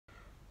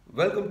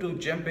Welcome to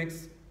GemPix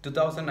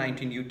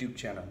 2019 YouTube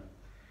channel.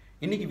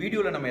 இன்னைக்கு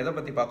வீடியோல நம்ம எதை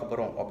பத்தி பார்க்க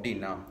போறோம்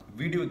அப்படினா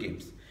வீடியோ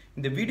கேம்ஸ்.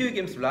 இந்த வீடியோ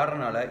கேம்ஸ்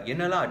விளையாடுறனால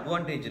என்னெல்லாம்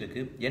அட்வான்டேஜ்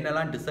இருக்கு,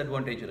 என்னெல்லாம்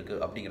டிஸ்அட்வான்டேஜ் இருக்கு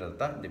அப்படிங்கறத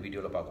தான் இந்த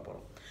வீடியோல பார்க்க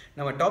போறோம்.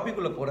 நம்ம டாபிக்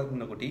உள்ள போறதுக்கு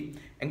முன்னாடி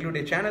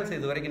எங்களுடைய சேனல்ஸ்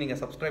இதுவரைக்கும் நீங்க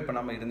Subscribe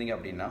பண்ணாம இருந்தீங்க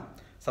அப்படினா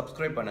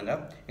Subscribe பண்ணுங்க.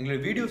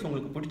 எங்களுடைய வீடியோஸ்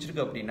உங்களுக்கு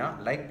பிடிச்சிருக்கு அப்படினா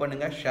லைக்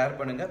பண்ணுங்க, ஷேர்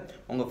பண்ணுங்க,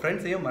 உங்க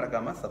ஃப்ரெண்ட்ஸையும்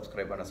மறக்காம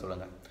Subscribe பண்ண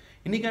சொல்லுங்க.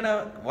 இன்னைக்கான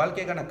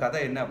வாழ்க்கைக்கான கதை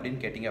என்ன அப்படினு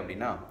கேட்டிங்க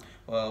அப்படினா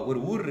ஒரு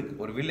ஊர் இருக்கு,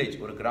 ஒரு வில்லேஜ்,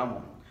 ஒரு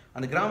கிராமம்.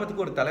 அந்த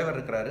கிராமத்துக்கு ஒரு தலைவர்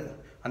இருக்கிறாரு.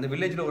 அந்த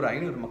வில்லேஜ்ல ஒரு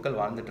 500 மக்கள்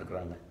வாழ்ந்துட்டு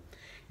இருக்காங்க.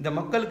 இந்த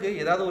மக்களுக்கு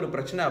ஏதாவது ஒரு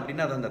பிரச்சனை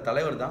அப்படினா அந்த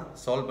தலைவர் தான்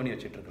சால்வ் பண்ணி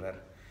வச்சிட்டு இருக்காரு.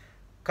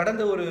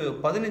 கடந்த ஒரு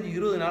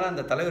 15-20 நாளா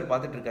அந்த தலைவர்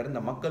பார்த்துட்டு இருக்காரு.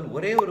 இந்த மக்கள்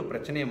ஒரே ஒரு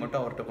பிரச்சனையை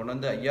மட்டும் அவர்கிட்ட கொண்டு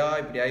வந்து, ஐயா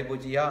இப்படி ஆகி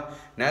போச்சியா,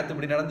 நேத்து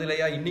இப்படி நடந்து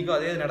இல்லையா, இன்னைக்கும்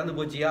அதே நடந்து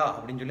போச்சியா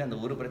அப்படின்னு சொல்லி அந்த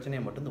ஒரு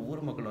பிரச்சனையை மட்டும் இந்த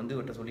ஊர் மக்கள் வந்து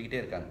இவர்கிட்ட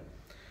சொல்லிக்கிட்டே இருக்காங்க.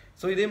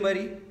 ஸோ இதே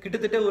மாதிரி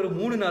கிட்டத்தட்ட ஒரு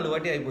 3-4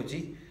 வாட்டி ஆகி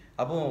போச்சு.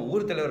 அப்போ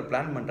ஊர் தலைவர்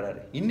பிளான் பண்றாரு,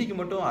 இன்னைக்கு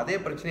மட்டும் அதே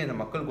பிரச்சனையை அந்த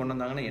மக்கள் கொண்டு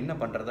வந்தாங்கன்னா என்ன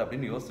பண்றது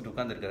அப்படின்னு யோசிச்சுட்டு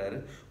உட்காந்துருக்காரு.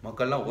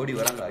 மக்கள்லாம் ஓடி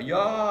வராங்க,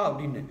 ஐயா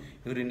அப்படின்னு.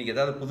 இவர் இன்னைக்கு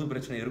ஏதாவது புது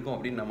பிரச்சனை இருக்கும்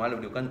அப்படின்னு நம்மளால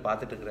இப்படி உட்காந்து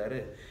பார்த்துட்டு இருக்கிறாரு.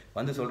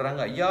 வந்து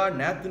சொல்றாங்க, ஐயா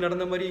நேற்று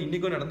நடந்த மாதிரி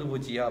இன்னைக்கும் நடந்து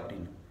போச்சியா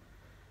அப்படின்னு.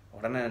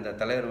 உடனே அந்த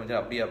தலைவர்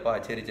கொஞ்சம், அப்படியாப்பா,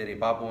 சரி சரி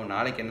பார்ப்போம்,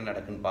 நாளைக்கு என்ன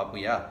நடக்குன்னு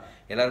பார்ப்போம்யா,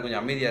 எல்லாரும்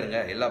கொஞ்சம் அமைதியா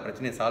இருங்க, எல்லா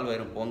பிரச்சனையும் சால்வ்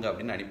ஆயிரும் போங்க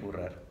அப்படின்னு அனுப்பி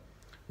விடுறாரு.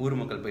 ஊர்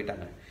மக்கள்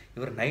போயிட்டாங்க.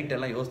 இவர்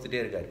நைட்டெல்லாம் யோசிச்சுட்டே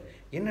இருக்காரு,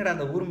 என்னடா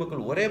அந்த ஊர்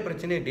மக்கள் ஒரே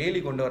பிரச்சனையை டெய்லி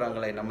கொண்டு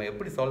வராங்களே, நம்ம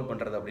எப்படி சால்வ்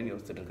பண்ணுறது அப்படின்னு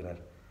யோசிச்சுட்டு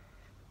இருக்கிறாரு.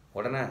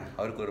 உடனே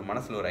அவருக்கு ஒரு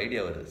மனசில் ஒரு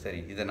ஐடியா வருது, சரி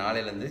இதை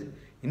நாளையிலேருந்து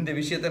இந்த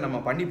விஷயத்த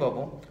நம்ம பண்ணி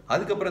பார்ப்போம்,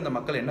 அதுக்கப்புறம் இந்த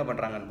மக்கள் என்ன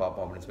பண்ணுறாங்கன்னு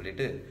பார்ப்போம் அப்படின்னு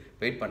சொல்லிட்டு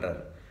வெயிட்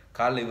பண்ணுறாரு.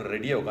 காலைல இவர்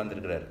ரெடியாக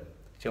உட்காந்துருக்கிறாரு,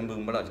 செம்பு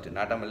கும்பலாக வச்சுட்டு,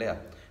 நாட்டம் இல்லையா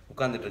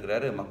உட்காந்துட்டு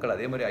இருக்கிறாரு. மக்கள்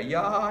அதே மாதிரி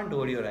ஐயாண்டு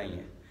ஓடி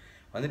வராங்க.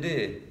 வந்துட்டு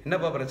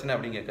என்னப்பா பிரச்சனை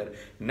அப்படின்னு கேட்காரு.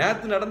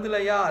 நேற்று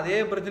நடந்துலையா அதே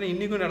பிரச்சனை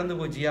இன்னைக்கும் நடந்து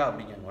போச்சியா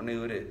அப்படிங்க. ஒன்று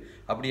இவர்,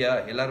 அப்படியா,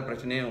 எல்லாரும்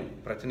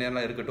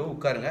பிரச்சனையெல்லாம் இருக்கட்டும்,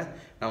 உட்காருங்க,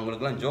 நான்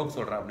உங்களுக்குலாம் ஜோக்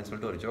சொல்கிறேன் அப்படின்னு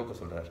சொல்லிட்டு ஒரு ஜோக்கை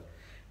சொல்கிறாரு.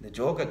 இந்த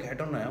ஜோக்கை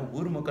கேட்டோன்னே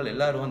ஊர் மக்கள்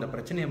எல்லாரும் அந்த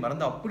பிரச்சனையை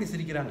மறந்து அப்படி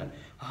சிரிக்கிறாங்க.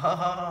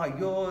 ஆஹா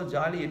ஐயோ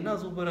ஜாலி, என்ன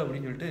சூப்பர்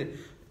அப்படின்னு சொல்லிட்டு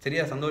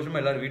சரியா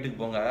சந்தோஷமாக எல்லோரும்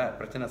வீட்டுக்கு போங்க,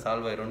 பிரச்சனை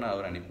சால்வ் ஆயிரும்னு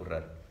அவர்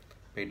அனுப்பிவிட்றாரு.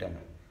 போயிட்டாங்க.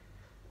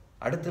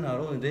 அடுத்த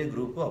நாளும் இதே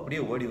குரூப்பு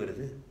அப்படியே ஓடி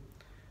வருது.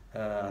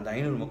 அந்த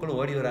 500 மக்களும்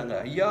ஓடி வராங்க,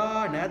 ஐயா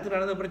நேற்று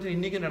நடந்த பிரச்சனை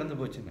இன்றைக்கும் நடந்து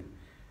போச்சுன்னு.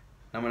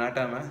 நம்ம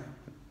நாட்டாமல்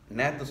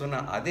நேற்று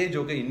சொன்ன அதே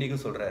ஜோக்கை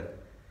இன்றைக்கும் சொல்கிறாரு.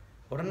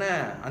 உடனே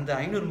அந்த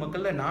 500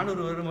 மக்களில்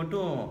 400 பேர்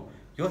மட்டும்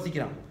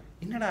யோசிக்கிறான்,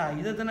 என்னடா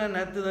இதை தானே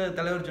நேற்று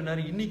தலைவர்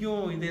சொன்னார்,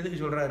 இன்றைக்கும் இது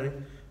எதுக்கு சொல்கிறாரு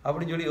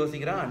அப்படின்னு சொல்லி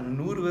யோசிக்கிறான்.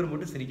 100 பேர்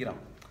மட்டும் சிரிக்கிறான்.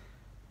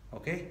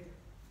 ஓகே,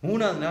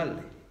 3ஆவது நாள்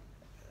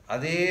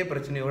அதே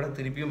பிரச்சனையோட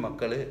திருப்பியும்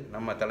மக்கள்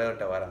நம்ம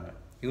தலைவர்கிட்ட வராங்க.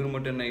 இவர்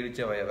மட்டும் என்ன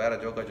இழிச்ச வேற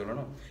ஜோக்கா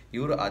சொல்லணும்,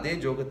 இவர் அதே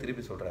ஜோக்கை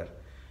திருப்பி சொல்கிறாரு.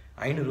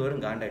 500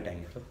 பேரும்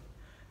காண்டாயிட்டாங்க.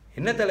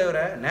 என்ன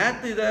தலைவரை,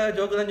 நேற்று இதை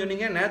ஜோக்கு தான்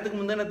சொன்னீங்க, நேற்றுக்கு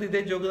முந்தினத்து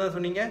இதே ஜோக்கு தான்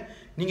சொன்னீங்க,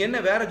 நீங்கள் என்ன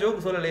வேற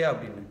ஜோக்கு சொல்லலையா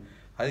அப்படின்னு.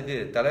 அதுக்கு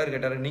தலைவர்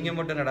கேட்டார், நீங்கள்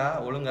மட்டும் என்னடா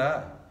ஒழுங்கா,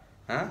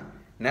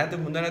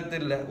 நேற்றுக்கு முந்தினத்து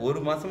இல்லை, ஒரு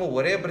மாசமா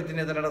ஒரே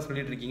பிரச்சனை தானடா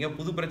சொல்லிட்டு இருக்கீங்க,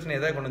 புது பிரச்சனை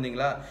எதாவது கொண்டு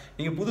வந்தீங்களா,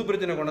 நீங்கள் புது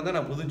பிரச்சனை கொண்டு வந்தால்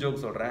நான் புது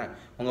ஜோக்கு சொல்கிறேன்,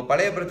 உங்கள்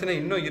பழைய பிரச்சனை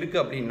இன்னும்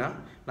இருக்குது அப்படின்னா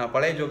நான்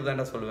பழைய ஜோக்கு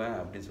தான்டா சொல்லுவேன்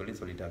அப்படின்னு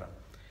சொல்லிட்டாரான்.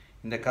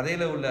 இந்த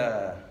கதையில் உள்ள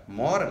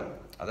மோரல்,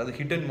 அதாவது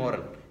ஹிடன்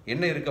மோரல்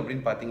என்ன இருக்குது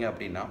அப்படின்னு பார்த்தீங்க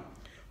அப்படின்னா,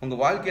 உங்கள்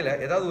வாழ்க்கையில்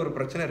ஏதாவது ஒரு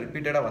பிரச்சனை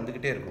ரிப்பீட்டடாக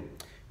வந்துக்கிட்டே இருக்கும்.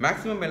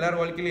 மேக்ஸிமம் எல்லார்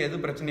வாழ்க்கையிலும் எது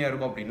பிரச்சனையாக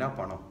இருக்கும் அப்படின்னா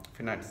பணம்,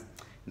 ஃபினான்ஸ்.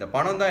 இந்த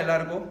பணம் தான்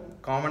எல்லாருக்கும்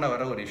காமனாக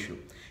வர ஒரு இஷ்யூ.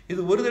 இது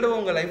ஒரு தடவை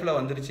உங்கள் லைஃப்பில்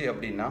வந்துருச்சு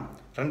அப்படின்னா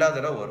 2வது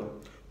தடவை வரும்,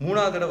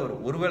 3வது தடவை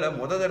வரும். ஒருவேளை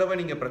முதல் தடவை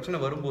நீங்கள் பிரச்சனை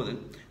வரும்போது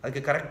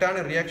அதுக்கு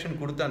கரெக்டான ரியாக்ஷன்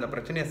கொடுத்து அந்த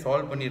பிரச்சனையை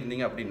சால்வ்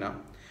பண்ணியிருந்தீங்க அப்படின்னா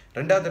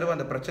 2வது தடவை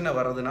அந்த பிரச்சனை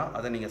வர்றதுன்னா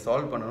அதை நீங்கள்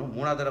சால்வ் பண்ணணும்.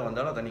 3வது தடவை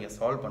வந்தாலும் அதை நீங்கள்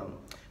சால்வ் பண்ணணும்.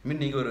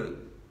 நீங்கள் ஒரு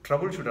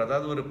ட்ரபிள் ஷூட்டர்,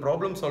 அதாவது ஒரு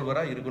ப்ராப்ளம்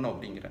சால்வராக இருக்கணும்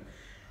அப்படிங்கிறேன்.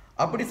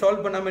 அப்படி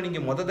சால்வ் பண்ணாமல்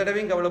நீங்கள் முதல்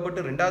தடவையும்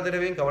கவலைப்பட்டு 2வது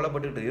தடவையும்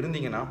கவலைப்பட்டுக்கிட்டு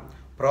இருந்தீங்கன்னா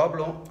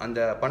ப்ராப்ளம் அந்த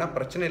பண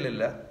பிரச்சனையில்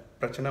இல்லை,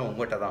 பிரச்சனை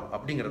உங்கள்கிட்ட தான்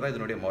அப்படிங்கிறது தான்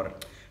இதனுடைய மோரல்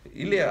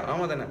இல்லையா?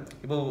 ஆமாம் தானே.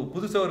 இப்போ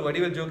புதுசாக ஒரு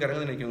வடிவேல் ஜோக்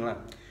இறங்குதுன்னு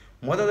நினைக்கோங்களேன்.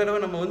 முதல்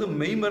தடவை நம்ம வந்து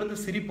மெய் மருந்து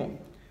சிரிப்போம்,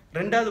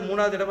 2வது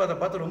 3வது தடவை அதை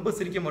பார்த்து ரொம்ப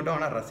சிரிக்க மாட்டோம்,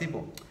 ஆனால்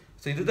ரசிப்போம்.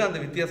 ஸோ இதுதான் அந்த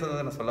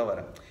வித்தியாசத்தை நான் சொல்ல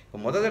வரேன். இப்போ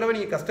முதல் தடவை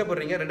நீங்கள்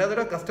கஷ்டப்படுறீங்க, 2வது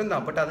தடவை கஷ்டம்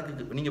தான், பட்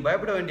அதுக்கு நீங்கள்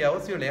பயப்பட வேண்டிய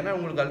அவசியம் இல்லை. ஏன்னா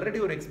உங்களுக்கு ஆல்ரெடி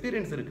ஒரு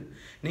எக்ஸ்பீரியன்ஸ் இருக்குது.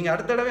 நீங்கள்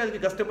அடுத்த தடவை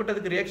அதுக்கு கஷ்டப்பட்டு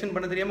அதுக்கு ரியாக்ஷன்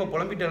பண்ண தெரியாமல்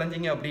புலம்பிட்டு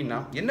அலைஞ்சிங்க அப்படின்னா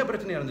என்ன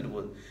பிரச்சனை இருந்துட்டு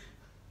போகுது?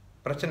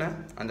 பிரச்சனை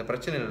அந்த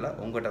பிரச்சனை இல்லை,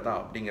 உங்கள்கிட்ட தான்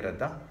அப்படிங்கிறது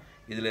தான்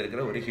இதில்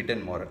இருக்கிற ஒரு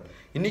ஹிடன் மோரல்.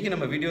 இன்றைக்கி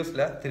நம்ம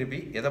வீடியோஸில்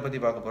திருப்பி எதை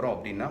பற்றி பார்க்க போகிறோம்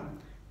அப்படின்னா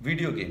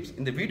வீடியோ கேம்ஸ்.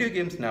 இந்த வீடியோ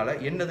கேம்ஸ்னால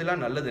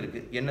என்னதெல்லாம் நல்லது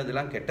இருக்குது,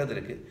 என்னதெல்லாம் கெட்டது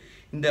இருக்குது,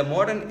 இந்த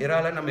மாடர்ன்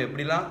எரால நம்ம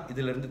எப்படிலாம்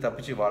இதிலிருந்து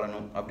தப்பிச்சு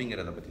வாழணும்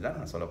அப்படிங்கிறத பற்றி தான்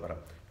நான் சொல்ல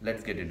போகிறேன்.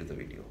 Let's get into the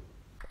video.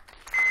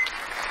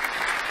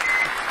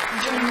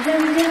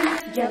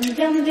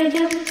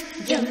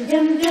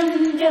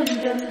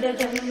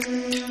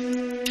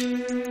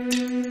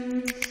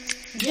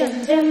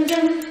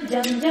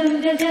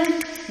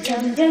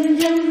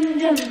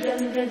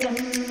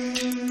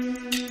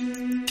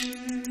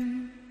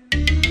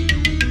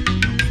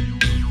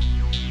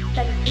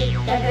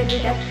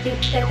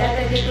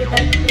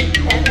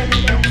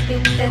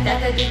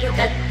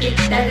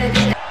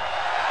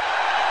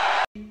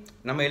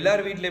 நம்ம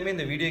எல்லார் வீட்லையுமே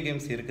இந்த வீடியோ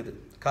கேம்ஸ் இருக்குது.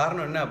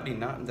 காரணம் என்ன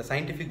அப்படின்னா இந்த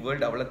சயின்டிஃபிக்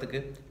வேர்ல்டு அவ்வளோத்துக்கு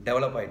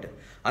டெவலப் ஆகிட்டு.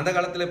 அந்த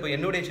காலத்தில் இப்போ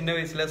என்னுடைய சின்ன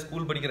வயசில்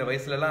ஸ்கூல் படிக்கிற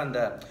வயசுலலாம் அந்த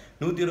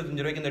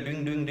 125 ரூபாய்க்கு இந்த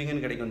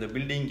டுவிங்னு கிடைக்கும். இந்த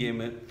பில்டிங்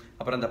கேமு,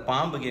 அப்புறம் அந்த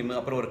பாம்பு கேமு,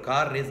 அப்புறம் ஒரு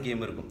கார் ரேஸ்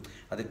கேம் இருக்கும்.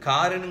 அது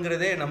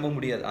காருங்கிறதே நம்ப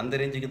முடியாது. அந்த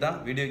ரேஞ்சுக்கு தான்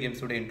வீடியோ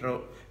கேம்ஸோட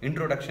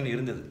இன்ட்ரோடக்ஷன்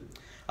இருந்தது.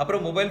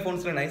 அப்புறம் மொபைல்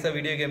ஃபோன்ஸில் நைஸாக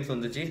வீடியோ கேம்ஸ்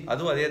வந்துச்சு.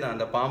 அதுவும் அதே தான்,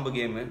 அந்த பாம்பு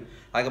கேமு,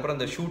 அதுக்கப்புறம்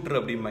அந்த ஷூட்ரு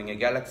அப்படிம்பாங்க,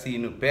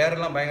 கேலக்ஸின்னு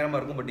பேரெல்லாம் பயங்கரமாக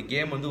இருக்கும். பட்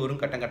கேம் வந்து ஒரு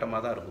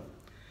கட்டமாக தான் இருக்கும்.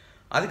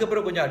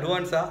 அதுக்கப்புறம் கொஞ்சம்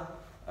அட்வான்ஸாக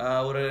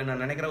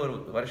நான் நினைக்கிறேன் ஒரு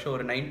வருஷம்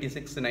ஒரு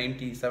 96,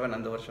 97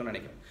 அந்த வருஷம்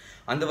நினைக்கிறேன்.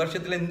 அந்த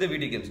வருஷத்தில் இந்த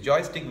video games,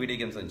 joystick video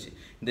games வந்துச்சு.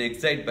 இந்த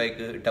excite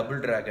bike,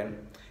 double dragon.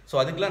 So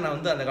அதுக்கெலாம் நான்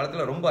வந்து அந்த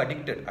காலத்தில் ரொம்ப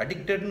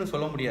அடிக்டட்னு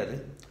சொல்ல முடியாது.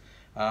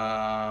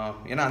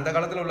 ஏன்னா அந்த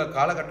காலத்தில் உள்ள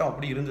காலகட்டம்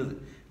அப்படி இருந்தது.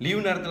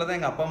 லீவ் நேரத்தில் தான்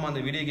எங்கள் அப்பா அம்மா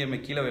அந்த வீடியோ கேமை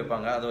கீழே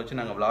வைப்பாங்க, அதை வச்சு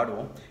நாங்கள்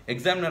விளாடுவோம்.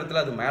 எக்ஸாம்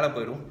நேரத்தில் அது மேலே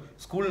போயிடும்.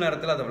 ஸ்கூல்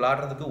நேரத்தில் அதை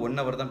விளாடுறதுக்கு 1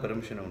 hour தான்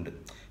பெர்மிஷன் உண்டு.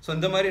 ஸோ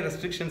இந்த மாதிரி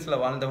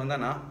ரெஸ்ட்ரிக்ஷன்ஸில் வாழ்ந்தவன்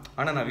தான் நான்.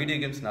 ஆனால் நான் வீடியோ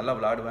கேம்ஸ் நல்லா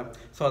விளாடுவேன்.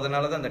 ஸோ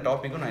அதனால தான் அந்த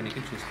டாப்பிக்கும் நான்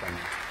இன்றைக்கி சூஸ்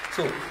பண்ணேன்.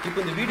 ஸோ இப்போ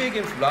இந்த வீடியோ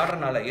கேம்ஸ்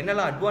விளாட்றனால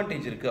என்னெல்லாம்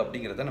அட்வான்டேஜ் இருக்குது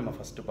அப்படிங்கிறத நம்ம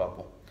ஃபஸ்ட்டு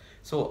பார்ப்போம்.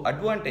 ஸோ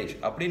அட்வான்டேஜ்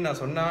அப்படின்னு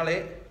நான் சொன்னாலே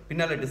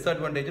பின்னால்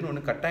டிஸ்அட்வான்டேஜ்னு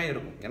ஒன்று கட்டாயம்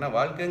இருக்கும். ஏன்னா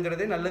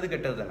வாழ்க்கைங்கிறதே நல்லது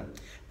கெட்டது தானே.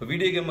 இப்போ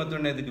வீடியோ கேம்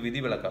மட்டும் இதுக்கு விதி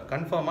விலக்கா?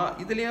 கன்ஃபார்மாக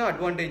இதுலேயும்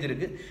அட்வான்டேஜ்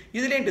இருக்குது,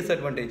 இதுலேயும்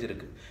டிஸ்அட்வான்டேஜ்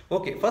இருக்குது.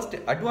 ஓகே, ஃபர்ஸ்ட்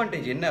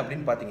அட்வான்டேஜ் என்ன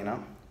அப்படின்னு பார்த்தீங்கன்னா,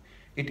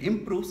 it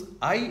improves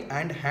I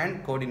and hand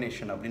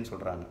coordination அப்படின்னு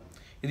சொல்கிறாங்க.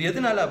 இது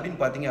எதனால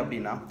அப்படின்னு பார்த்தீங்க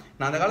அப்படின்னா,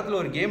 நான் அந்த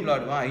காலத்தில் ஒரு கேம்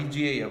விளாடுவேன்,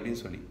 IGI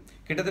அப்படின்னு சொல்லி.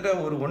 கிட்டத்தட்ட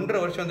ஒரு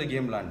 1.5 வருஷம் அந்த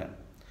கேம் விளாண்டேன்.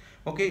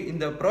 ஓகே,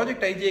 இந்த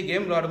ப்ராஜெக்ட் IGI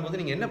கேம் விளாடும்போது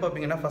நீங்கள் என்ன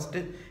பார்ப்பீங்கன்னா,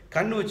 ஃபஸ்ட்டு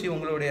கண் வச்சு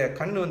உங்களுடைய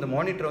கண் வந்து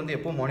மானிட்டர் வந்து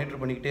எப்போ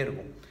மானிட்டர் பண்ணிக்கிட்டே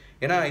இருக்கும்.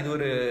 ஏன்னா இது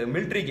ஒரு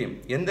மிலிட்ரி கேம்.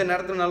 எந்த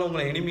நேரத்துலனாலும்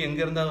உங்களை எனிமி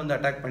எங்கே இருந்தாலும் வந்து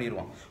அட்டாக்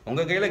பண்ணிடுவான்.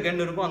 உங்கள் கையில்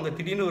கன் இருக்கும், அங்கே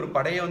திடீர்னு ஒரு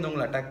படையை வந்து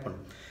உங்களை அட்டாக்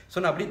பண்ணும். ஸோ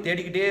நான் அப்படியே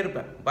தேடிக்கிட்டே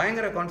இருப்பேன்,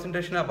 பயங்கர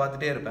கான்சன்ட்ரேஷனாக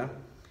பார்த்துட்டே இருப்பேன்.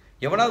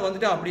 எவனாவது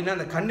வந்துட்டு அப்படின்னா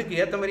அந்த கண்ணுக்கு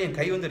ஏற்ற மாதிரி என்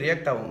கை வந்து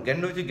ரியாக்ட் ஆகும்.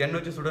 கன்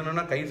வச்சு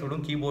சுடணும்னா கை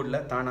சுடும்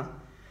கீபோர்டில் தானா.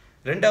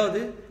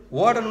 ரெண்டாவது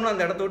ஓடணும்னா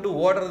அந்த இடத்த விட்டு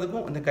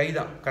ஓடுறதுக்கும் அந்த கை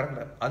தான்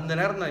கரெக்டாக. அந்த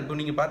நேரம் தான் இப்போ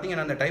நீங்கள்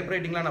பார்த்தீங்கன்னா அந்த டைப்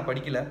ரைட்டிங்லாம் நான்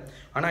படிக்கல.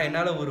 ஆனால்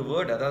என்னால் ஒரு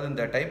வேர்டு, அதாவது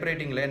இந்த டைப்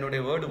ரைட்டிங்கில்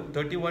என்னுடைய வேர்டு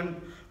 31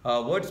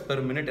 வேர்ட்ஸ்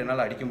பெர் மினிட்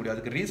என்னால் அடிக்க முடியும்.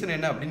 அதுக்கு ரீசன்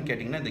என்ன அப்படின்னு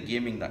கேட்டிங்கன்னா இந்த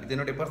கேமிங் தான். இது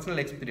என்னுடைய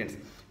பர்சனல் எக்ஸ்பீரியன்ஸ்.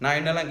 நான்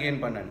என்னெல்லாம்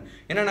கெயின் பண்ணேன்.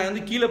 ஏன்னா நான்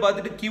வந்து கீழே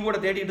பார்த்துட்டு கீபோர்டை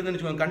தேடிட்டு இருந்தேன்னு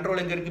வச்சுக்கோங்க.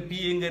 கண்ட்ரோல் எங்கே இருக்குது,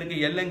 P எங்கே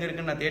இருக்குது, L எங்கே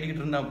இருக்குன்னு நான்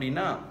தேடிக்கிட்டு இருந்தேன்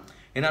அப்படின்னா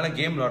என்னால்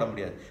கேம் விளாட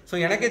முடியாது. ஸோ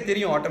எனக்கே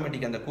தெரியும்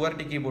ஆட்டோமேட்டிக் அந்த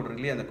குவார்ட்டி கீபோர்டு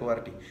இருக்கு இல்லையா, அந்த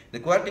இந்த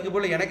குவார்ட்டி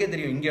கீபோர்டில் எனக்கே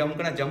தெரியும் இங்கே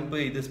அமுக்குனா ஜம்ப்பு,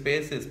 இது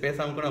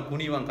ஸ்பேஸ் அமுக்குனா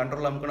குனிவான்,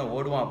 கண்ட்ரோல் அமுக்குனா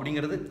ஓடுவான்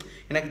அப்படிங்கிறது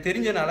எனக்கு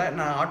தெரிஞ்சனால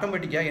நான்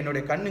ஆட்டோமேட்டிக்காக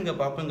என்னுடைய கண்ணுங்க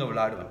பார்ப்புங்க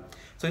விளாடுவேன்.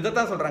 ஸோ இதை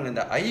தான் சொல்கிறாங்க,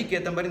 இந்த ஐக்கு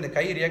ஏற்ற மாதிரி இந்த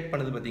கை ரியாக்ட்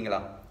பண்ணுது பார்த்தீங்களா,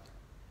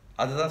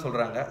 அதுதான்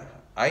சொல்கிறாங்க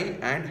ஐ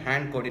அண்ட்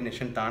ஹேண்ட்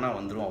கோஆர்டினேஷன் தானாக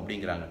வந்துடும்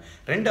அப்படிங்கிறாங்க.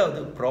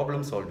 ரெண்டாவது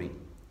ப்ராப்ளம் சால்விங்.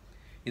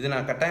 இது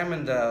நான் கட்டாயம்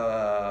இந்த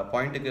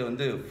பாயிண்ட்டுக்கு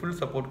வந்து ஃபுல்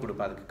சப்போர்ட்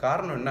கொடுப்பேன். அதுக்கு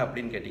காரணம் என்ன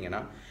அப்படின்னு கேட்டிங்கன்னா,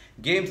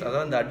 கேம்ஸ்,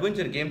 அதாவது இந்த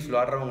அட்வென்ச்சர் கேம்ஸ்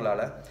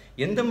விளாட்றவங்களால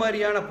எந்த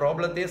மாதிரியான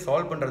ப்ராப்ளத்தையே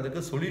சால்வ்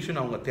பண்ணுறதுக்கு சொல்யூஷன்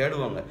அவங்க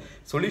தேடுவாங்க.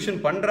 சொல்யூஷன்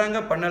பண்ணுறாங்க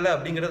பண்ணலை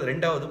அப்படிங்கிறது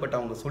ரெண்டாவது. பட்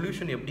அவங்க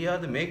சொல்யூஷன்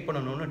எப்படியாவது மேக்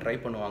பண்ணணும்னு ட்ரை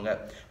பண்ணுவாங்க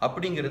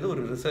அப்படிங்கிறது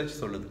ஒரு ரிசர்ச்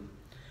சொல்லுது.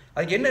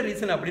 அதுக்கு என்ன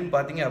ரீசன் அப்படின்னு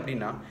பார்த்தீங்க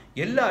அப்படின்னா,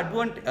 எல்லா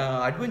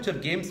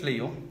அட்வென்ச்சர்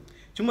கேம்ஸ்லேயும்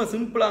சும்மா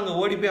சிம்பிளாக அங்கே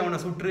ஓடி போய் அவனை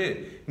சுற்று,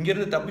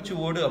 இங்கேருந்து தப்பிச்சு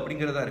ஓடு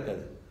அப்படிங்கிறதா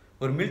இருக்காது.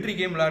 ஒரு மிலிட்ரி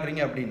கேம்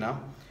விளாட்றீங்க அப்படின்னா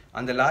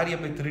அந்த லாரியை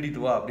போய்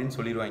திருடிட்டு வா அப்படின்னு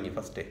சொல்லிடுவாங்க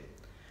ஃபஸ்ட்டே.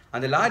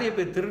 அந்த லாரியை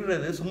போய்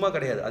திருடுறது சும்மா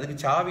கிடையாது, அதுக்கு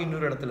சாவி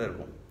இன்னொரு இடத்துல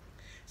இருக்கும்.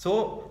 ஸோ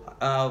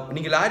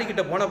நீங்கள் லாரி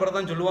கிட்ட போன பிறகு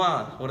தான்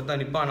சொல்லுவான்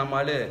ஒருத்தன் நிற்பான்,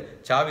 நம்மளால்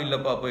சாவி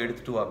இல்லைப்பா போய்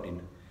எடுத்துட்டு வா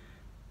அப்படின்னு.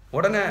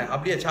 உடனே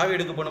அப்படியே சாவி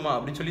எடுக்க போகணுமா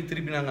அப்படின்னு சொல்லி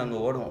திருப்பி நாங்கள் அங்கே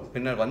ஓடுவோம்.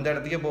 பின்னர் வந்த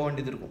இடத்துக்கே போக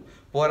வேண்டியது இருக்கும்.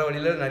 போகிற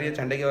வழியில் நிறைய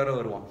சண்டைக்கு வேறு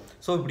வருவோம்.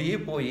 ஸோ இப்படியே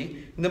போய்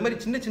இந்த மாதிரி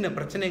சின்ன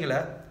பிரச்சனைகளை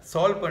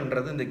சால்வ்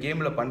பண்ணுறது இந்த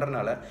கேமில்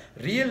பண்ணுறனால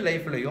ரியல்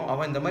லைஃப்லையும்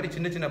அவன் இந்த மாதிரி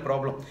சின்ன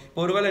ப்ராப்ளம்,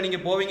 இப்போ ஒருவேளை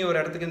நீங்கள் போவீங்க ஒரு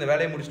இடத்துக்கு, இந்த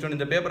வேலையை முடிச்சுட்டு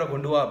இந்த பேப்பரை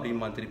கொண்டு வா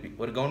அப்படிமா, திருப்பி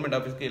ஒரு கவர்மெண்ட்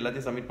ஆஃபீஸ்க்கு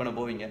எல்லாத்தையும் சப்மிட் பண்ண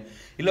போவீங்க.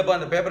 இல்லைப்பா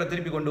அந்த பேப்பரை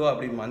திருப்பி கொண்டு வா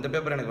அப்படிமா, அந்த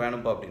பேப்பர் எனக்கு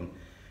வேணும்ப்பா அப்படின்னு.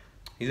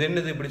 இது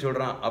என்னது இப்படி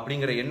சொல்கிறான்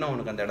அப்படிங்கிற எண்ணம்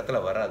அவனுக்கு அந்த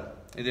இடத்துல வராது.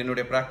 இது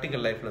என்னுடைய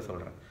ப்ராக்டிக்கல் லைஃப்பில்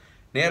சொல்கிறேன்.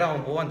 நேராக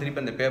அவன் போவான், திருப்பி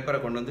அந்த பேப்பரை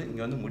கொண்டு வந்து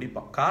இங்கே வந்து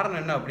முடிப்பான். காரணம்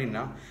என்ன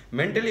அப்படின்னா,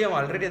 மென்டலி அவன்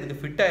ஆல்ரெடி அதுக்கு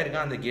ஃபிட்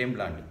ஆகிருக்கான் அந்த கேம்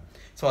விளாண்டு.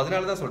 ஸோ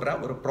அதனால தான் சொல்கிறேன்,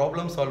 ஒரு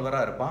ப்ராப்ளம்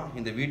சால்வராக இருப்பான்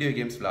இந்த வீடியோ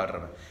கேம்ஸ்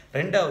விளாடுறவன்.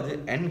 ரெண்டாவது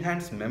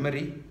enhance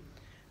memory,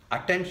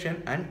 attention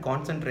and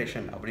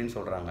concentration அப்படின்னு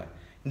சொல்கிறாங்க.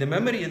 இந்த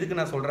மெமரி எதுக்கு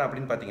நான் சொல்கிறேன்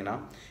அப்படின்னு பார்த்தீங்கன்னா,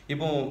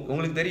 இப்போ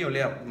உங்களுக்கு தெரியும்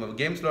இல்லையா,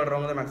 கேம்ஸ்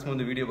விளாடுறவங்க தான் மேக்ஸிமம்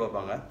இந்த வீடியோ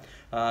பார்ப்பாங்க.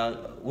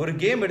 ஒரு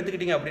கேம்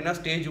எடுத்துக்கிட்டிங்க அப்படின்னா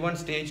ஸ்டேஜ் 1,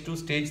 ஸ்டேஜ்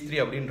 2, ஸ்டேஜ்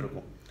 3 அப்படின்னு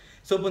இருக்கும்.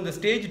 ஸோ இப்போ இந்த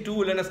ஸ்டேஜ் 2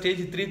 இல்லைன்னா ஸ்டேஜ்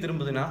 3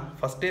 திரும்புதுன்னா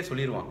ஃபஸ்ட்டே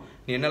சொல்லிடுவான்,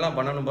 நீ என்னெல்லாம்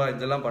பண்ணணும்பா,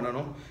 இதெல்லாம்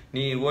பண்ணணும்,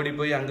 நீ ஓடி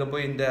போய் அங்கே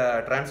போய் இந்த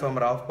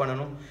டிரான்ஸ்ஃபார்மர் ஆஃப்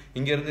பண்ணணும்,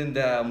 இங்கேருந்து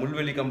இந்த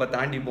முள்வெளி கம்பை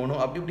தாண்டி போகணும்,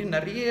 அப்படி இப்படி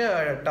நிறைய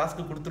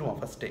டாஸ்க்கு கொடுத்துருவான்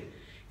ஃபஸ்ட்டே.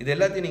 இது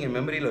எல்லாத்தையும் நீங்கள்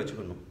மெமரியில்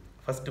வச்சுக்கணும்,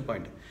 ஃபஸ்ட்டு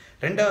பாயிண்ட்.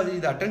 ரெண்டாவது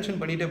இது அட்டென்ஷன்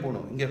பண்ணிகிட்டே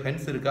போகணும். இங்கே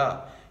ஃபென்ஸ் இருக்கா,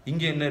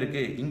 இங்கே என்ன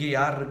இருக்குது, இங்கே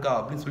யார் இருக்கா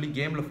அப்படின்னு சொல்லி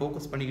கேமில்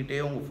ஃபோக்கஸ் பண்ணிக்கிட்டே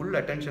உங்கள் ஃபுல்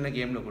அட்டென்ஷனை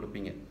கேமில்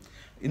கொடுப்பீங்க.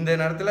 இந்த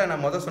நேரத்தில்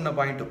நான் சொன்ன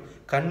பாயிண்ட்டும்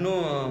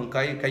கண்ணும்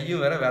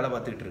கையும் வேற வேலை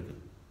பார்த்துக்கிட்டு இருக்கு.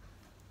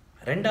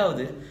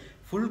 ரெண்டாவது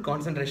ஃபுல்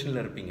கான்சன்ட்ரேஷனில்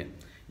இருப்பீங்க.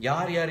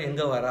 யார்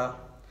எங்கே வரா,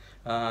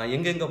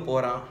 எங்கெங்கே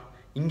போகிறான்,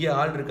 இங்கே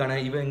ஆள் இருக்கானே,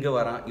 இவன் இங்கே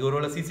வரான்,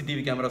 இவரோட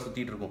சிசிடிவி கேமரா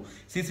சுற்றிட்டு இருக்கும்,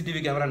 சிசிடிவி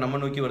கேமரா நம்ம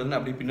நோக்கி வருதுன்னு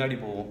அப்படி பின்னாடி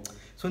போவோம்.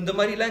 ஸோ இந்த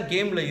மாதிரிலாம்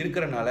கேமில்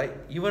இருக்கிறனால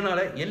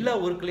இவனால் எல்லா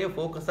ஒர்க்லேயும்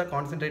ஃபோக்கஸாக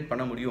கான்சென்ட்ரேட்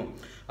பண்ண முடியும்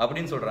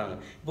அப்படின்னு சொல்கிறாங்க.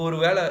 இப்போ ஒரு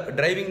வேலை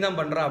டிரைவிங் தான்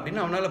பண்ணுறான்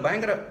அப்படின்னா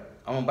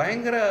அவன்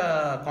பயங்கர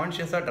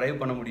கான்ஷியஸாக ட்ரைவ்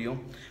பண்ண முடியும்,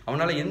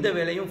 அவனால் எந்த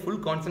வேலையும் ஃபுல்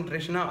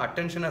கான்சென்ட்ரேஷனாக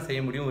அட்டென்ஷனாக செய்ய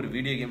முடியும் ஒரு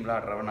வீடியோ கேம்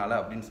விளாடுறவனால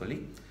அப்படின்னு சொல்லி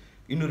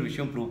இன்னொரு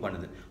விஷயம் ப்ரூவ்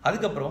பண்ணுது.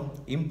 அதுக்கப்புறம்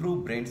இம்ப்ரூவ்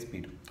பிரெயின்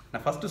ஸ்பீடு.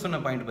 நான் ஃபஸ்ட்டு சொன்ன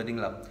பாயிண்ட்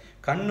பார்த்தீங்களா,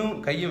 கண்ணும்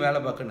கையும் வேலை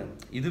பார்க்கணும்.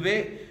 இதுவே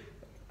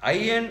ஐ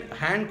அண்ட்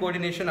ஹேண்ட்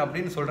கோஆர்டினேஷன்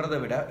அப்படின்னு சொல்கிறத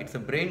விட இட்ஸ்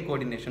அ பிரெயின்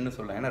கோஆர்டினேஷன்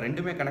சொல்லலாம். ஏன்னா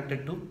ரெண்டுமே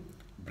கனெக்டட் டு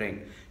பிரெயின்.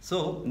 ஸோ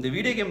இந்த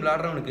வீடியோ கேம்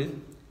விளாடுறவனுக்கு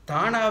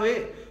தானாகவே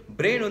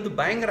பிரெயின் வந்து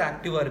பயங்கர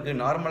ஆக்டிவாக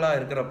இருக்குது நார்மலாக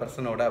இருக்கிற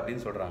பர்சனோட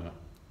அப்படின்னு சொல்கிறாங்க.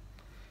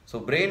 ஸோ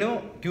பிரெயினும்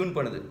டியூன்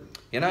பண்ணுது.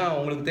 ஏன்னா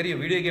உங்களுக்கு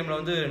தெரியும் வீடியோ கேமில்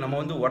வந்து நம்ம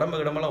வந்து உடம்பு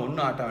கிடமெல்லாம்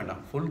ஒன்றும் ஆட்ட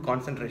வேண்டாம், full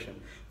concentration,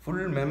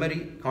 full memory,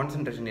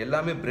 concentration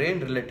எல்லாமே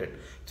பிரெயின் ரிலேட்டட்.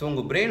 ஸோ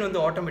உங்கள் பிரெயின் வந்து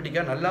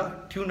ஆட்டோமேட்டிக்காக நல்லா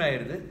டியூன்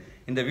ஆகிடுது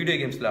இந்த வீடியோ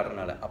கேம்ஸ்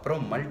விளாட்றதுனால.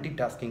 அப்புறம் மல்டி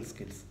டாஸ்கிங்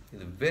ஸ்கில்ஸ்,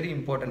 இது வெரி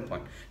இம்பார்ட்டன்ட்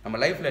பாயிண்ட், நம்ம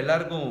லைஃப்பில்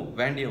எல்லாருக்கும்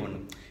வேண்டிய ஒன்று.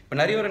 இப்போ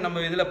நிறைய பேர்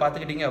நம்ம இதில்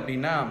பார்த்துக்கிட்டிங்க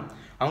அப்படின்னா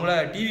அவங்கள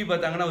டிவி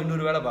பார்த்தாங்கன்னா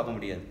இன்னொரு வேலை பார்க்க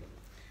முடியாது,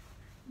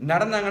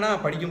 நடந்தாங்கன்னா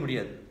படிக்க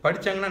முடியாது,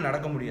 படித்தாங்கன்னா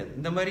நடக்க முடியாது.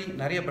 இந்த மாதிரி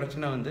நிறைய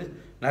பிரச்சனை வந்து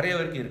நிறைய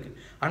பேருக்கு இருக்குது.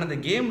 ஆனால் இந்த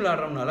கேம்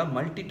விளாட்றதுனால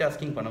மல்டி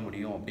டாஸ்கிங் பண்ண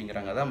முடியும்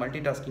அப்படிங்கிறாங்க. அதான் மல்டி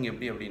டாஸ்கிங்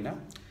எப்படி அப்படின்னா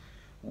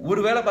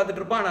ஒரு வேலை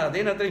பார்த்துட்டு இருப்பான், ஆனால்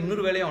அதே நேரத்தில்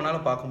இன்னொரு வேலையை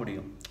அவனால் பார்க்க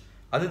முடியும்.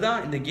 அதுதான்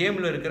இந்த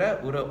கேமில் இருக்கிற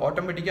ஒரு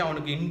ஆட்டோமேட்டிக்காக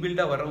அவனுக்கு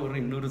இன்பில்டாக வர ஒரு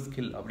இன்னொரு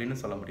ஸ்கில் அப்படின்னு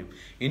சொல்ல முடியும்.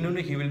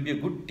 இன்னொன்று he will be a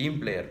good team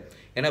player.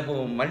 ஏன்னா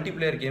இப்போது மல்டி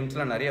பிளேயர்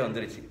கேம்ஸ்லாம் நிறைய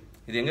வந்துருச்சு.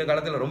 இது எங்கள்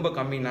காலத்தில் ரொம்ப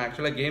கம்மி. நான்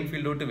ஆக்சுவலாக கேம்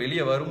ஃபீல்டு விட்டு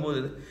வெளியே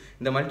வரும்போது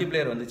இந்த மல்டி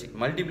பிளேயர் வந்துச்சு.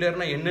 மல்டி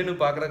பிளேயர்னா என்னென்னு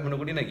பார்க்குறதுக்கு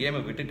முன்னாடி நான்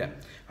கேமை விட்டுட்டேன்.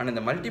 ஆனால்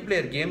இந்த மல்டி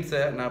பிளேயர்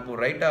கேம்ஸை நான் இப்போ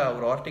ரைட்டாக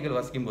ஒரு ஆர்டிக்கல்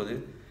வாசிக்கும்போது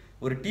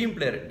ஒரு டீம்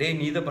பிளேயர், டே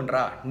நீ இதை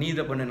பண்ணுறா, நீ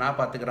இதை பண்ணு, நான்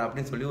பார்த்துக்கிறேன்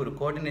அப்படின்னு சொல்லி ஒரு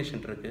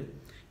கோஆர்டினேஷன் இருக்குது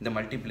இந்த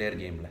மல்டி பிளேயர்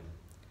கேமில்.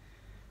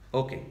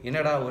 ஓகே,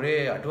 என்னடா ஒரே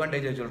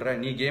அட்வான்டேஜை சொல்கிற,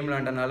 நீ கேம்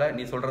விளாண்டனால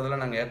நீ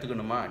சொல்கிறதெல்லாம் நாங்கள்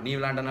ஏற்றுக்கணுமா, நீ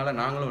விளாண்டனால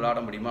நாங்களும் விளாட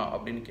முடியுமா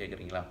அப்படின்னு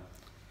கேட்குறீங்களா?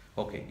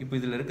 ஓகே, இப்போ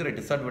இதில் இருக்கிற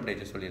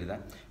டிஸ்அட்வான்டேஜை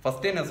சொல்லியிருந்தேன்.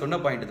 ஃபஸ்ட்டே நான் சொன்ன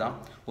பாயிண்ட் தான்,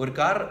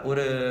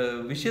 ஒரு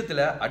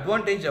விஷயத்தில்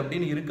அட்வான்டேஜ்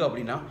அப்படின்னு இருக்குது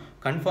அப்படின்னா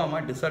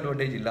கன்ஃபார்மாக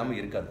டிஸ்அட்வான்டேஜ் இல்லாமல்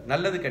இருக்காது.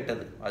 நல்லது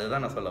கெட்டது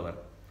அதுதான் நான் சொல்ல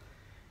வரேன்.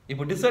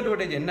 இப்போ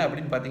டிஸ்அட்வான்டேஜ் என்ன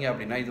அப்படின்னு பார்த்தீங்க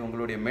அப்படின்னா இது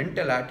உங்களுடைய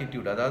மென்டல்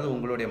ஆட்டிடியூட், அதாவது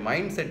உங்களுடைய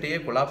மைண்ட் செட்டையே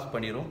கொலாப்ஸ்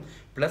பண்ணிடும்.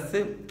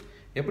 ப்ளஸ்ஸு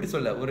எப்படி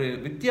சொல்ல, ஒரு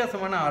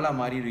வித்தியாசமான ஆளாக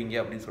மாறிடுவீங்க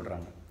அப்படின்னு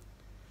சொல்கிறாங்க.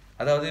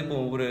 அதாவது இப்போ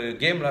ஒரு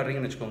கேம்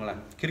விளாட்றீங்கன்னு வச்சுக்கோங்களேன்,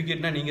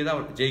 கிரிக்கெட்னா நீங்கள்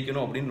தான்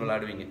ஜெயிக்கணும் அப்படின்னு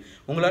விளாடுவீங்க.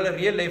 உங்களால்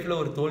ரியல் லைஃப்பில்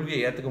ஒரு தோல்வியை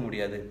ஏற்றுக்க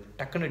முடியாது,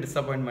 டக்குன்னு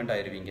டிஸப்பாயின்மெண்ட்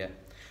ஆயிடுவீங்க.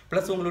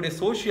 ப்ளஸ் உங்களுடைய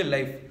சோஷியல்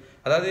லைஃப்,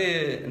 அதாவது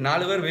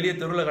 4 பேர் வெளியே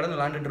தெருவில் கடந்து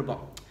விளாண்டுட்டு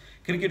இருப்பான்,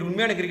 கிரிக்கெட்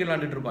உண்மையான கிரிக்கெட்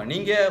விளாண்டுட்டு இருப்பான்,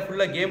 நீங்கள்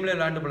ஃபுல்லாக கேமில்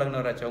விளாண்டு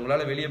பழகினவராச்சு,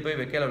 உங்களால் வெளியே போய்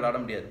வைக்கையில் விளாட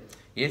முடியாது.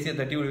 ஏசியை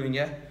தட்டி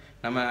விடுவீங்க,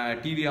 நம்ம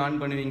டிவி ஆன்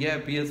பண்ணுவீங்க,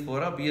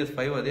 PS4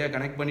 PS5 அதையே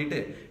கனெக்ட் பண்ணிவிட்டு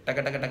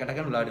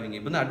டக்குன்னு விளாடுவீங்க.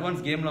 இப்போ வந்து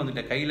அட்வான்ஸ் கேமில்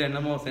வந்துட்டு கையில்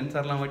என்னமோ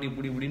சென்சார்லாம் மாட்டி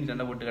இப்படின்னு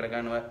சண்டை போட்டு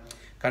கிடக்கானுவ,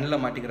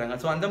 கண்ணில் மாட்டிக்கிறாங்க.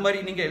 ஸோ அந்த மாதிரி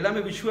நீங்கள்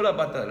எல்லாமே விஷுவலாக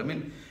பார்த்தது,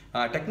 மீன்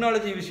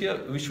டெக்னாலஜி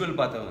விஷுவல்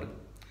பார்த்தவங்க.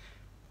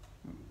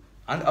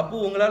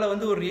 அப்போது உங்களால்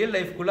வந்து ஒரு ரியல்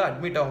லைஃப்குள்ளே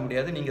அட்மிட் ஆக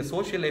முடியாது, நீங்கள்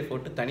சோஷியல் லைஃப்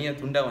விட்டு தனியாக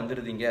துண்டாக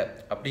வந்துடுதீங்க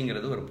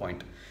அப்படிங்கிறது ஒரு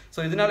பாயிண்ட். ஸோ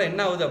இதனால்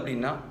என்ன ஆகுது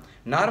அப்படின்னா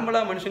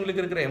நார்மலாக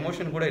மனுஷங்களுக்கு இருக்கிற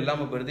எமோஷன் கூட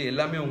இல்லாமல் போயிடுது.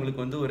 எல்லாமே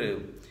உங்களுக்கு வந்து ஒரு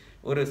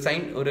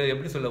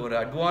எப்படி சொல்ல, ஒரு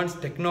அட்வான்ஸ்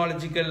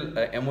டெக்னாலஜிக்கல்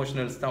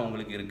எமோஷனல்ஸ் தான்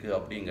உங்களுக்கு இருக்குது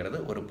அப்படிங்கிறது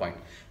ஒரு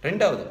பாயிண்ட்.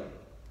 ரெண்டாவது,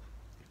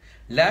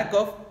 லேக்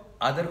ஆஃப்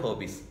அதர்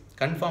ஹாபிஸ்.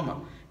 கன்ஃபார்மாக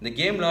இந்த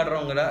கேம்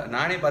விளாடுறவங்கள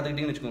நானே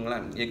பார்த்துக்கிட்டிங்கன்னு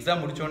வச்சுக்கோங்களேன்,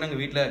 எக்ஸாம் முடிச்சோன்னே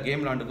எங்கள் வீட்டில்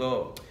கேம் விளாண்டுக்கோ,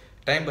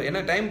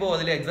 டைம்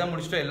போகுதில்லையே, எக்ஸாம்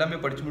முடிச்சுட்டு எல்லாமே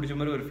படித்து முடிச்ச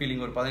மாதிரி ஒரு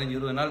ஃபீலிங் ஒரு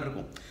 15-20 நாள்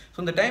இருக்கும். ஸோ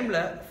இந்த டைமில்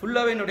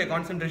ஃபுல்லாகவே என்னுடைய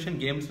கான்சன்ட்ரேஷன்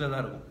கேம்ஸில்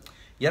தான் இருக்கும்.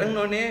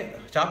 இறங்கினோடனே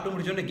சாப்பிட்டு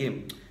முடிச்சோடனே கேம்,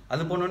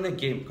 அது போனோடனே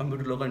கேம்,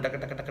 கம்ப்யூட்டரில்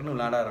உட்காந்து டக்குன்னு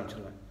விளாட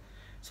ஆரம்பிச்சிருவேன்.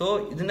 ஸோ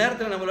இது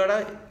நேரத்தில் நம்மளோட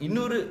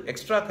இன்னொரு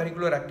எக்ஸ்ட்ரா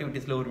கரிக்குலர்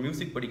ஆக்டிவிட்டீஸில் ஒரு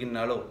மியூசிக்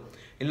படிக்கணுனாலோ,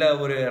 இல்லை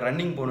ஒரு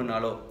ரன்னிங்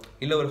போகணுனாலோ,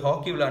 இல்லை ஒரு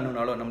ஹாக்கி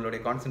விளாடணுனாலோ நம்மளுடைய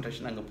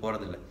கான்சன்ட்ரேஷன் அங்கே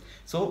போகிறதில்ல.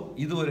 ஸோ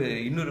இது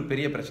இன்னொரு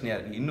பெரிய பிரச்சனையாக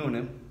இருக்குது.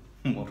 இன்னொன்று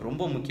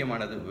ரொம்ப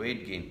முக்கியமானது,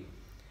 வெயிட் கெயின்.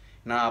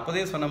 நான்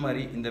அப்போதே சொன்ன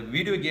மாதிரி இந்த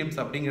வீடியோ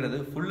கேம்ஸ் அப்படிங்கிறது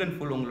ஃபுல் அண்ட்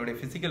ஃபுல் உங்களுடைய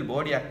ஃபிசிக்கல்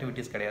பாடி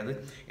ஆக்டிவிட்டீஸ் கிடையாது,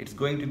 it's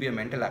going to be a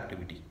mental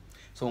activity.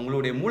 So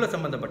உங்களுடைய மூளை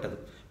சம்மந்தப்பட்டது.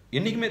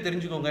 என்றைக்குமே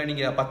தெரிஞ்சுக்கோங்க,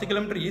 நீங்கள் 10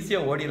 கிலோமீட்டர்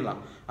ஈஸியாக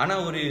ஓடிடலாம்,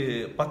 ஆனால் ஒரு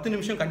 10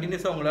 நிமிஷம்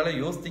கண்டினியூஸாக உங்களால்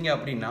யோசித்தீங்க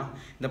அப்படின்னா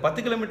இந்த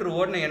 10 கிலோமீட்டர்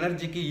ஓடின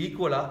எனர்ஜிக்கு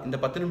ஈக்குவலாக இந்த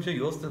 10 நிமிஷம்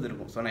யோசித்தது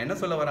இருக்கும். ஸோ நான் என்ன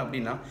சொல்ல வரேன்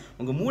அப்படின்னா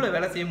உங்கள் மூளை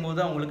வேலை செய்யும் போது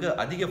தான் உங்களுக்கு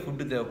அதிக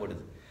ஃபுட்டு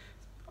தேவைப்படுது.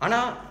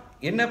 ஆனால்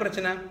என்ன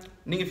பிரச்சனை,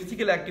 நீங்கள்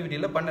ஃபிசிக்கல்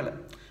ஆக்டிவிட்டியில் பண்ணலை.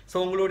 ஸோ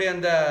உங்களுடைய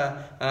அந்த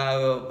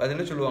அது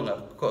என்ன சொல்லுவாங்க,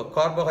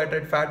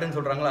 கார்போஹைட்ரேட் ஃபேட்டுன்னு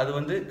சொல்கிறாங்களோ, அது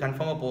வந்து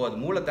கன்ஃபார்மாக போகாது.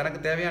 மூளை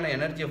தனக்கு தேவையான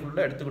எனர்ஜியை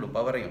ஃபுல்லாக எடுத்துக்கிடும்,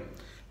 பவரையும்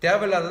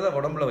தேவையில்லாததை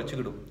உடம்புல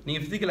வச்சுக்கிடும்.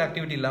 நீங்கள் ஃபிசிக்கல்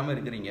ஆக்டிவிட்டி இல்லாமல்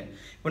இருக்கிறீங்க.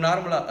 இப்போ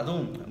நார்மலாக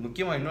அதுவும்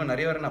முக்கியமாக இன்னும்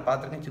நிறைய பேர் நான்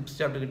பார்த்துருக்கேன், சிப்ஸ்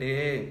சாப்பிட்டுக்கிட்டே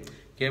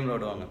கேம்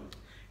விளாடுவாங்க.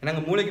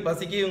 ஏன்னா மூளைக்கு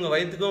பசிக்கு இவங்க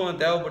வயிற்றுக்கும்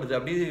தேவைப்படுது,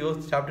 அப்படியே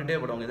யோசிச்சு சாப்பிட்டுட்டே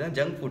போடுவாங்க. இதுதான்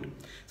ஜங்க் ஃபுட்.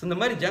 ஸோ இந்த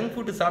மாதிரி ஜங்க்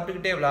ஃபுட்டு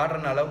சாப்பிட்டுக்கிட்டே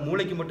விளாட்றனால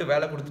மூளைக்கு மட்டும்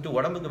வேலை கொடுத்துட்டு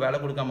உடம்புக்கு வேலை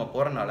கொடுக்காம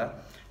போகிறனால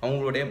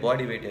அவங்களுடைய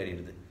பாடி வெயிட்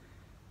ஏறிடுது.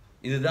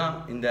 இதுதான்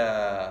இந்த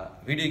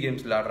வீடியோ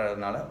கேம்ஸ்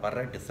விளாட்றதுனால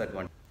வர்ற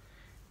டிஸ்அட்வான்டேஜ்.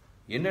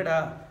 என்னடா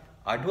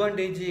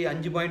அட்வான்டேஜ்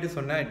 5 பாயிண்ட்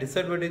சொன்னேன்,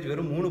 டிஸ்அட்வான்டேஜ்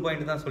வெறும் 3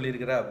 பாயிண்ட் தான்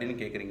சொல்லியிருக்கிற அப்படின்னு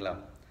கேட்குறீங்களா?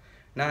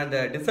 நான் இந்த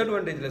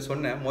டிஸ்அட்வான்டேஜில்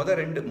சொன்னேன்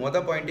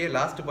மொதல் பாயிண்ட்டே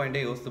லாஸ்ட்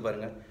பாயிண்ட்டே யோசித்து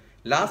பாருங்கள்.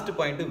 Last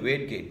point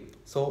weight gain.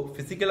 So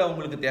ஃபிசிக்கலாக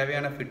அவங்களுக்கு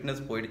தேவையான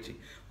ஃபிட்னஸ் போயிடுச்சு.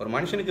 ஒரு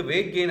மனுஷனுக்கு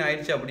வெயிட் கெயின்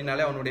ஆயிடுச்சு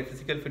அப்படின்னாலே அவனுடைய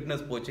ஃபிசிக்கல்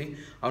ஃபிட்னஸ் போச்சு.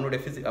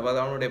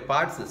 அவனுடைய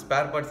பார்ட்ஸ்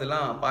ஸ்பேர் பார்ட்ஸ்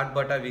எல்லாம்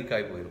பார்ட்டாக வீக்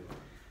ஆகி போயிடும்.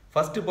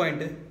 ஃபஸ்ட்டு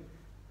பாயிண்ட்டு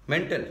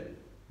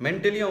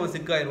மென்டலியும் அவன்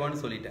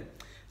சிக்காயிருவான்னு சொல்லிட்டேன்.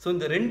 ஸோ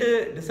இந்த 2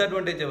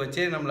 டிஸ்அட்வான்டேஜை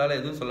வச்சே நம்மளால்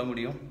எதுவும் சொல்ல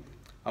முடியும்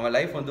அவன்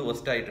லைஃப் வந்து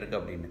ஒஸ்ட் ஆகிட்டு இருக்கு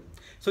அப்படின்னு.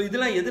 ஸோ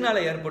இதெல்லாம்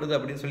எதனால் ஏற்படுது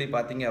அப்படின்னு சொல்லி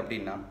பார்த்தீங்க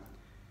அப்படின்னா,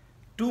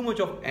 too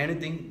much of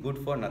anything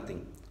good for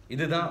nothing.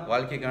 இதுதான்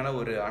வாழ்க்கைக்கான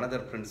ஒரு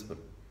அனதர்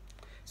பிரின்சிபல்.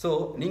 ஸோ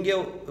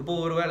நீங்கள் இப்போ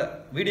ஒரு வேளை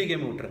வீடியோ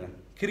கேம் விட்டுருங்க,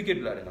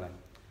 கிரிக்கெட் விளையாடுங்களேன்.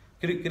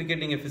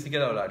 கிரிக்கெட் நீங்கள்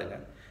ஃபிசிக்கலாக விளையாடுங்க.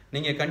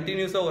 நீங்கள்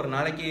கண்டினியூஸாக ஒரு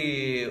நாளைக்கு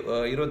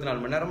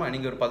 24 மணி நேரமாக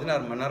நீங்கள் ஒரு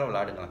 16 மணி நேரம்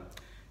விளையாடுங்களேன்.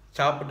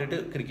 சாப்பிட்டுட்டு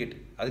கிரிக்கெட்,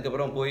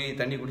 அதுக்கப்புறம் போய்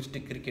தண்ணி குடிச்சிட்டு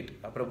கிரிக்கெட்,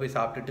 அப்புறம் போய்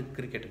சாப்பிட்டுட்டு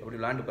கிரிக்கெட், அப்படி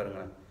விளையாண்டு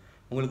பாருங்களேன்.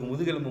 உங்களுக்கு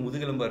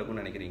முதுகெலும்பாக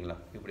இருக்கும்னு நினைக்கிறீங்களா?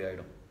 இப்படி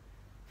ஆகிடும்.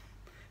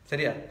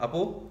 சரியா?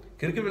 அப்போது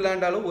கிரிக்கெட்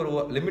விளையாண்டாலும் ஒரு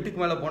லிமிட்டுக்கு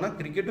மேலே போனால்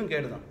கிரிக்கெட்டும்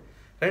கேடு தான்.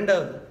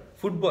 2வது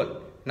ஃபுட்பால்.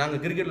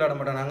 நாங்கள் கிரிக்கெட் விளையாட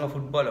மாட்டோம், நாங்கள்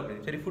ஃபுட்பால்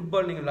அப்படின்னு. சரி,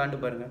 ஃபுட்பால் நீங்கள் விளையாண்டு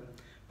பாருங்கள்.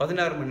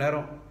 16 மணி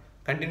நேரம்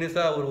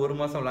கண்டினியூஸாக ஒரு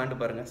மாதம்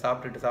விளையாண்டு பாருங்கள்.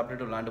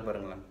 சாப்பிட்டுட்டு விளையாண்டு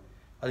பாருங்களேன்.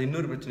 அது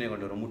இன்னொரு பிரச்சனையை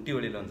கொண்டு வரும். முட்டி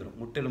வலியில் வந்துடும்.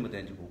 முட்டெலும்பு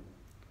தேஞ்சு போகும்.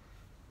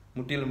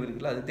 முட்டியெலும்பு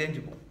இருக்குல்ல, அது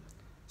தேஞ்சு போகும்.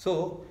 ஸோ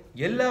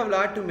எல்லா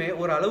விளையாட்டுமே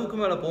ஒரு அளவுக்கு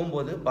மேலே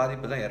போகும்போது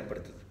பாதிப்பு தான்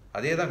ஏற்படுத்துது.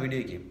 அதே தான்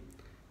வீடியோ கேம்.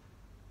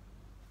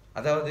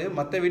 அதாவது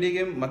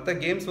மற்ற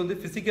கேம்ஸ் வந்து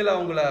ஃபிசிக்கலாக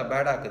அவங்கள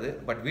பேடாக்குது,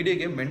 பட் வீடியோ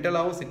கேம்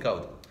மென்டலாகவும்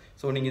சிக்காகுது.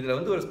 ஸோ நீங்கள் இதில்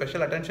வந்து ஒரு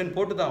ஸ்பெஷல் அட்டென்ஷன்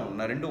போட்டு தான் ஆகணும்.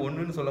 நான் 2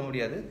 ஒன்றுன்னு சொல்ல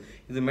முடியாது.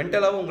 இது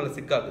மென்டலாகவும் உங்களை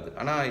சிக்காகுது.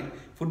 ஆனால்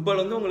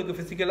ஃபுட்பால் வந்து உங்களுக்கு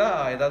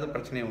ஃபிசிக்கலாக ஏதாவது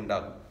பிரச்சனையை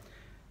உண்டாகும்.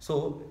 ஸோ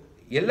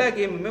எல்லா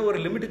கேமுமே ஒரு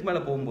லிமிட்டுக்கு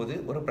மேலே போகும்போது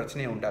ஒரு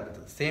பிரச்சனையை உண்டாக்குது.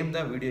 சேம்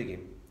தான் வீடியோ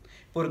கேம்.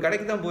 இப்போ ஒரு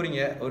கடைக்கு தான்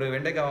போகிறீங்க, ஒரு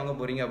வெண்டைக்காய் வாங்க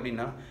போகிறீங்க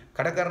அப்படின்னா,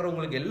 கடைக்காரர்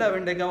உங்களுக்கு எல்லா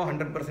வெண்டைக்காவும்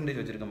 100%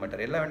 வச்சுருக்க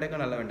மாட்டார். எல்லா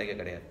வெண்டைக்காயும் நல்ல வெண்டைக்காய்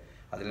கிடையாது.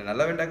 அதில்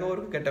நல்ல வெண்டைக்காவும்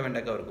இருக்குது, கெட்ட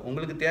வெண்டைக்காவும் இருக்குது.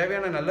 உங்களுக்கு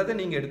தேவையான நல்லதை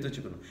நீங்கள் எடுத்து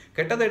வச்சுக்கணும்.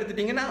 கெட்டதை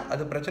எடுத்துட்டிங்கன்னா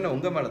அது பிரச்சனை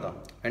உங்கள் மேலே தான்.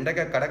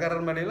 வெண்டைக்காய்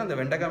கடைக்காரர் மேலேயும் அந்த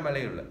வெண்டைக்காய்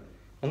மேலேயும் இல்லை,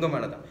 உங்கள்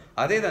மேலே தான்.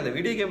 அதே தான் அந்த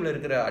வீடியோ கேமில்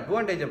இருக்கிற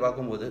அட்வான்டேஜை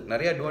பார்க்கும்போது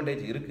நிறைய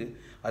அட்வான்டேஜ் இருக்குது.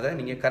 அதை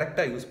நீங்கள்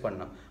கரெக்டாக யூஸ்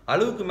பண்ணலாம்.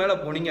 அளவுக்கு மேலே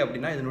போனீங்க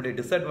அப்படின்னா இதனுடைய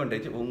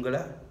டிஸ்அட்வான்டேஜ்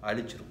உங்களை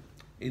அழிச்சிரும்.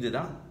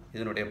 இதுதான்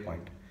இதனுடைய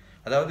பாயிண்ட்.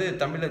 அதாவது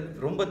தமிழில்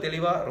ரொம்ப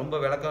தெளிவாக ரொம்ப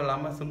விளக்கம்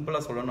இல்லாமல்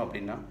சிம்பிளாக சொல்லணும்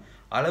அப்படின்னா,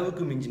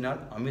 அளவுக்கு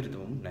மிஞ்சினால்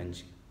அமிர்தமும்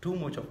நஞ்சு. Too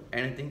much of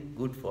anything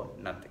good for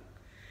nothing.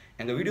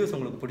 எங்கள் வீடியோஸ்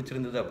உங்களுக்கு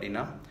பிடிச்சிருந்தது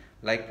அப்படின்னா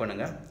லைக்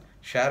பண்ணுங்கள்,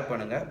 ஷேர்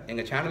பண்ணுங்கள்.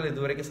 எங்கள் சேனல்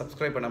இது வரைக்கும்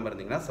சப்ஸ்கிரைப் பண்ணாமல்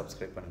இருந்தீங்கன்னா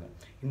சப்ஸ்கிரைப் பண்ணுங்கள்.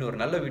 இன்னொரு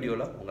நல்ல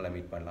வீடியோவில் உங்களை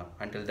மீட் பண்ணலாம்.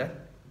 Until then,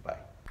 bye.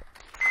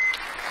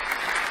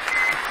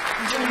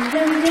 Jum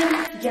jum jum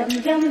jum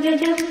jum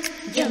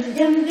jum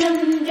jum jum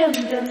jum jum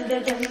jum jum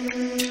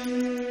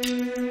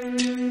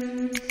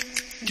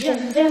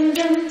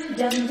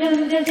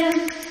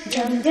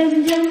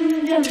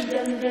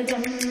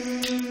jum.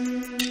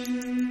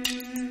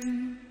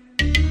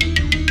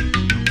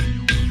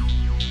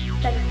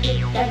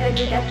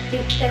 Tagadi tagadi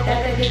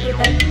tagadi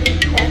tagadi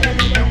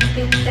tagadi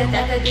tagadi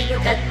tagadi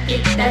tagadi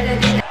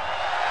tagadi.